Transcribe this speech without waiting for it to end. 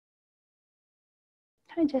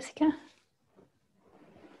Hi, Jessica.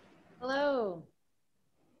 Hello.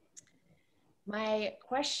 My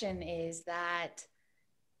question is that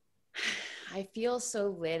I feel so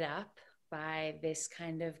lit up by this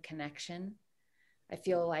kind of connection. I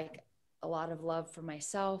feel like a lot of love for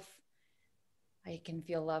myself. I can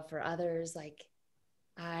feel love for others.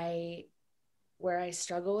 I, where I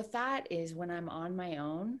struggle with that is when I'm on my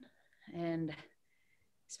own. And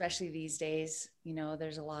especially these days,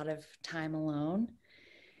 there's a lot of time alone.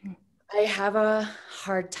 I have a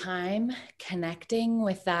hard time connecting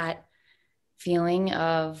with that feeling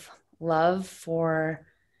of love for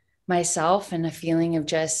myself and a feeling of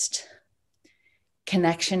just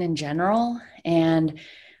connection in general. And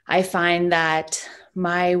I find that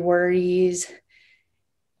my worries,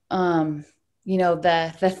 the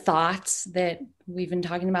thoughts that we've been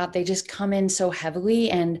talking about, they just come in so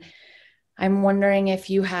heavily. And I'm wondering if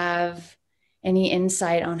you have any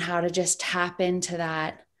insight on how to just tap into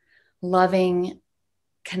that loving,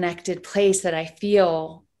 connected place that I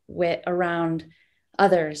feel with around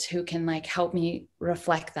others who can help me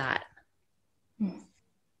reflect that. Mm.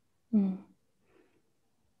 Mm.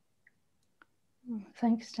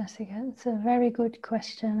 Thanks, Jessica. It's a very good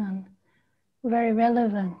question and very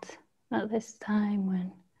relevant at this time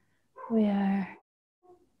when we are,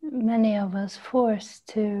 many of us, forced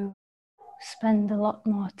to spend a lot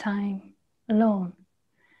more time alone.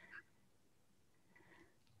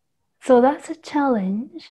 So that's a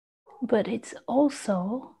challenge, but it's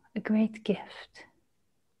also a great gift.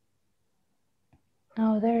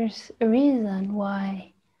 Now, there's a reason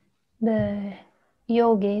why the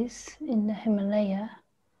yogis in the Himalaya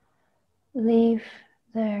leave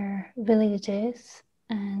their villages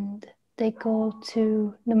and they go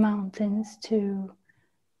to the mountains to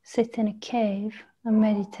sit in a cave and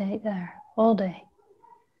meditate there all day.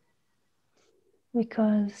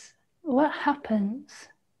 Because what happens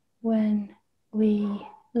when we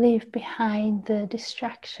leave behind the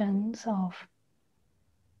distractions of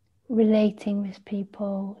relating with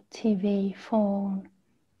people, TV, phone,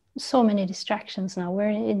 so many distractions now. We're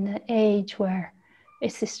in the age where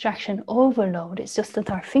it's distraction overload. It's just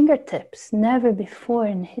at our fingertips. Never before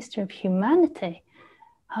in the history of humanity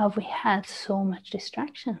have we had so much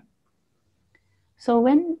distraction. So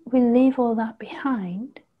when we leave all that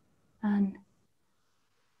behind and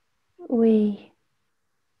we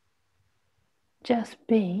just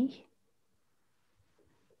be,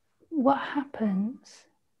 what happens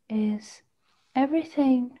is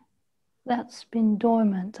everything that's been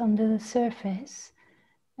dormant under the surface,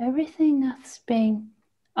 everything that's been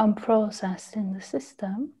unprocessed in the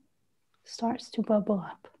system starts to bubble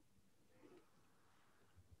up.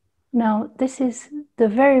 Now, this is the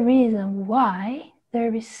very reason why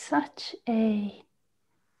there is such a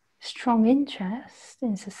strong interest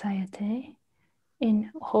in society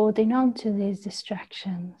in holding on to these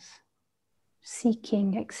distractions,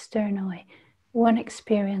 seeking externally one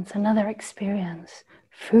experience, another experience,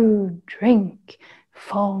 food, drink,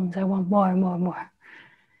 phones, I want more and more and more.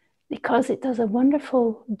 Because it does a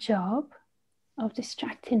wonderful job of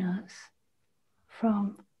distracting us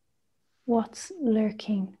from what's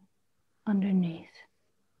lurking underneath.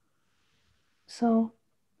 So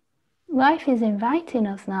life is inviting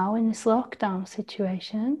us now in this lockdown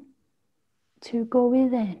situation to go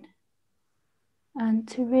within and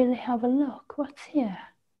to really have a look, what's here?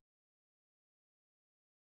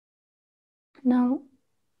 Now,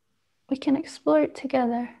 we can explore it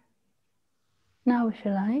together now if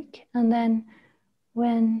you like, and then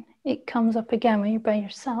when it comes up again when you're by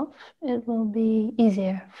yourself, it will be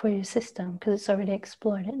easier for your system because it's already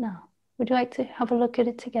explored it now. Would you like to have a look at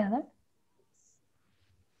it together?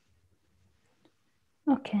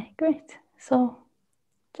 Okay, great. So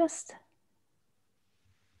just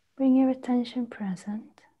bring your attention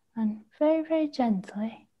present and very, very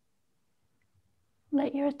gently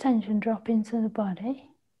let your attention drop into the body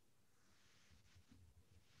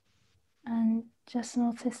and just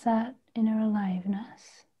notice that inner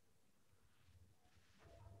aliveness.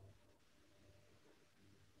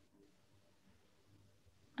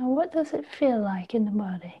 And what does it feel like in the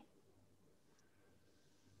body?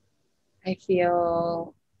 I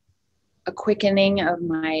feel a quickening of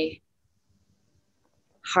my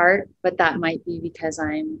heart, but that might be because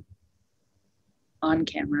I'm on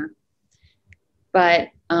camera. But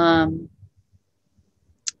the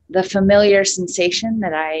familiar sensation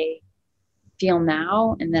that I feel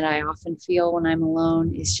now and that I often feel when I'm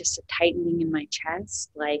alone is just a tightening in my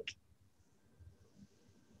chest.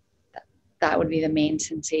 That would be the main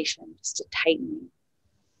sensation, just a tightening.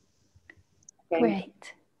 Okay.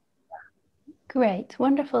 Great. Great.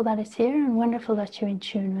 Wonderful that it's here and wonderful that you're in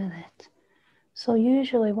tune with it. So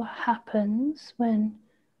usually what happens when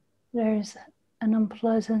there's an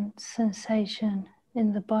unpleasant sensation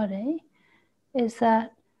in the body is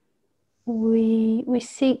that we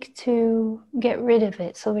seek to get rid of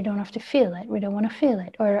it so we don't have to feel it. We don't want to feel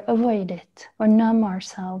it or avoid it or numb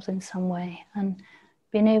ourselves in some way. And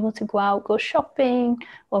being able to go out, go shopping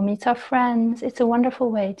or meet our friends, it's a wonderful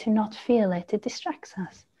way to not feel it. It distracts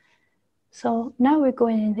us. So now we're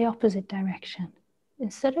going in the opposite direction.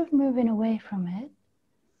 Instead of moving away from it,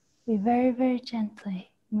 we very, very gently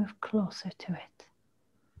move closer to it.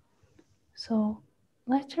 So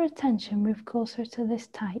let your attention move closer to this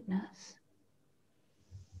tightness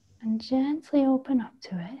and gently open up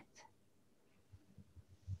to it.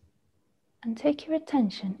 And take your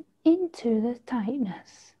attention into the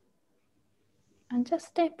tightness and just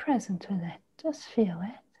stay present with it. Just feel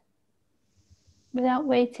it without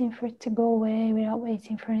waiting for it to go away, without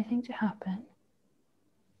waiting for anything to happen.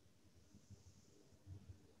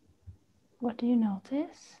 What do you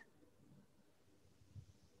notice?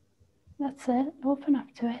 That's it. Open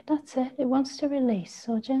up to it. That's it. It wants to release.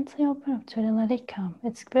 So gently open up to it and let it come.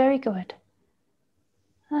 It's very good.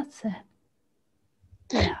 That's it.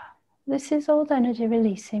 Yeah. This is old energy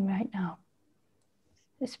releasing right now.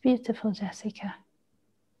 It's beautiful, Jessica.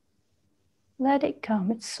 Let it come.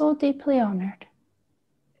 It's so deeply honored.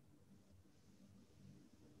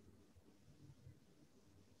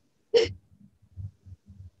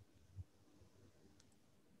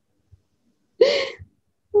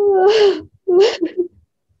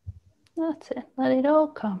 That's it. Let it all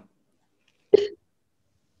come.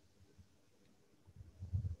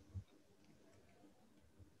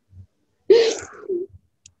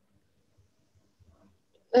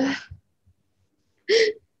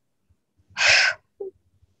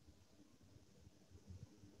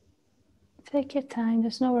 Take your time.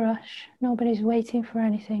 There's no rush. Nobody's waiting for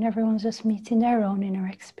anything. Everyone's just meeting their own inner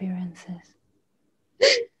experiences.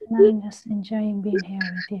 And I'm just enjoying being here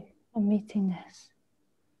with you and meeting this.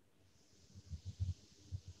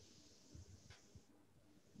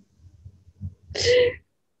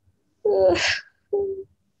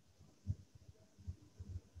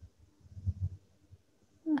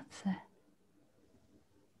 That's it.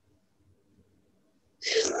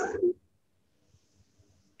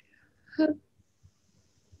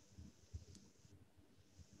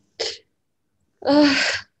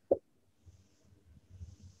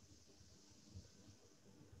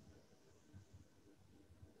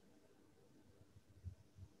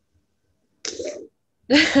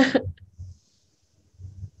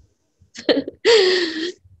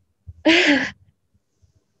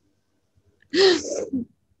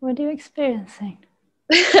 What are you experiencing?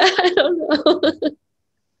 I don't know.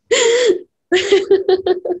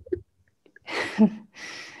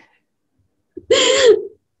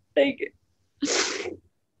 Like,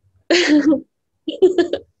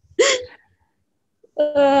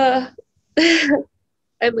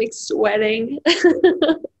 I'm like sweating.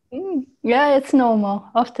 Yeah, it's normal.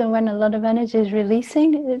 Often when a lot of energy is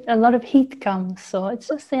releasing, a lot of heat comes. So it's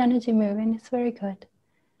just the energy moving. It's very good.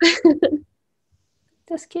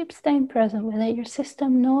 Just keep staying present with it. Your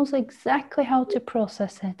system knows exactly how to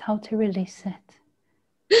process it, how to release it.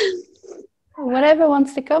 Whatever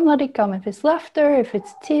wants to come, let it come. If it's laughter, if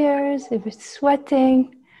it's tears, if it's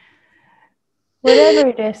sweating, whatever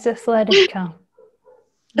it is, just let it come.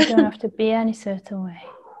 You don't have to be any certain way.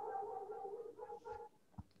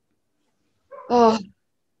 Oh,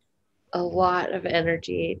 a lot of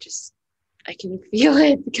energy. Just, I can feel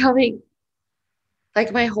it coming.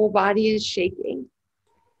 Like my whole body is shaking.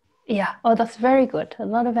 Yeah, oh, that's very good. A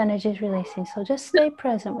lot of energy is releasing. So just stay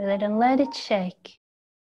present with it and let it shake.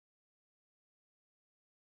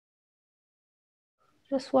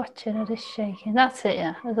 Just watch it as it's shaking. That's it,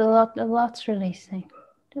 yeah. There's a lot's releasing.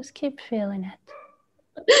 Just keep feeling it.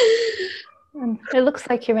 And it looks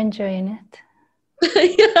like you're enjoying it.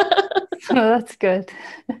 Yeah. So that's good.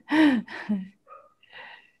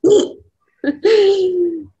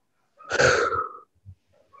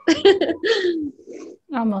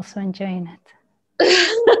 I'm also enjoying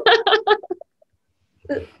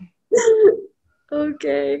it.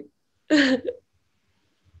 Okay.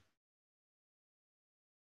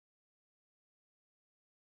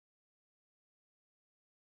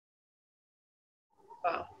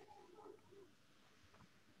 Wow.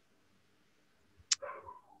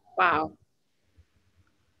 Wow.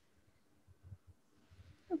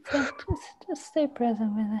 Okay, just stay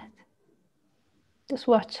present with it. Just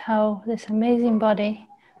watch how this amazing body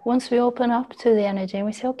once we open up to the energy and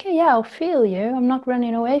we say, okay, yeah, I'll feel you. I'm not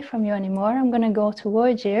running away from you anymore. I'm going to go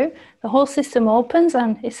towards you. The whole system opens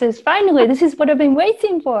and it says, finally, this is what I've been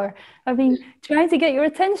waiting for. I've been trying to get your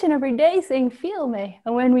attention every day saying, feel me.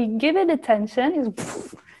 And when we give it attention,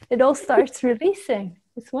 it all starts releasing.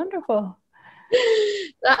 It's wonderful.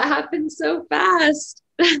 That happened so fast.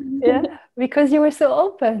 Yeah, because you were so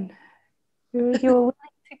open. You were willing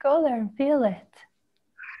to go there and feel it.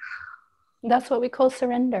 That's what we call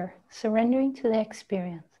surrender. Surrendering to the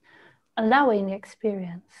experience. Allowing the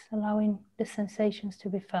experience. Allowing the sensations to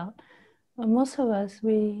be felt. And most of us,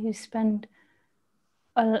 we spend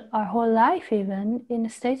our whole life even in a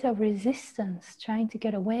state of resistance, trying to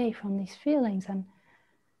get away from these feelings. And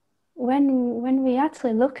when we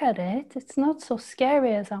actually look at it, it's not so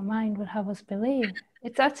scary as our mind would have us believe.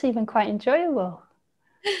 It's actually even quite enjoyable.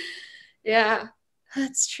 Yeah,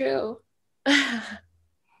 that's true.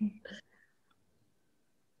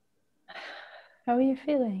 How are you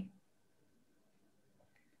feeling?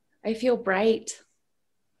 I feel bright.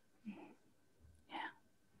 Yeah.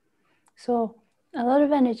 So a lot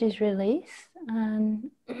of energy is released, and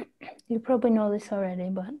you probably know this already,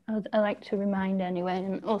 but I like to remind anyway,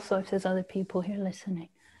 and also if there's other people here listening.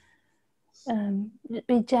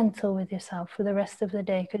 Be gentle with yourself for the rest of the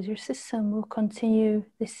day, because your system will continue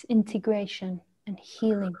this integration and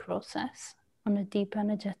healing process on a deep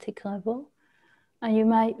energetic level. And you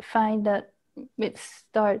might find that it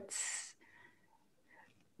starts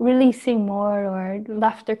releasing more, or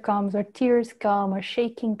laughter comes, or tears come, or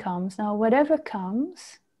shaking comes. Now, whatever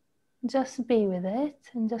comes, just be with it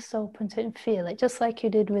and just open to it and feel it, just like you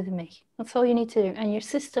did with me. That's all you need to do. And your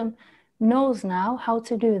system knows now how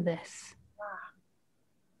to do this.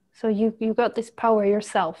 So you got this power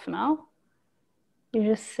yourself now. You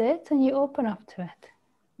just sit and you open up to it.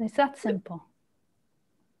 It's that simple.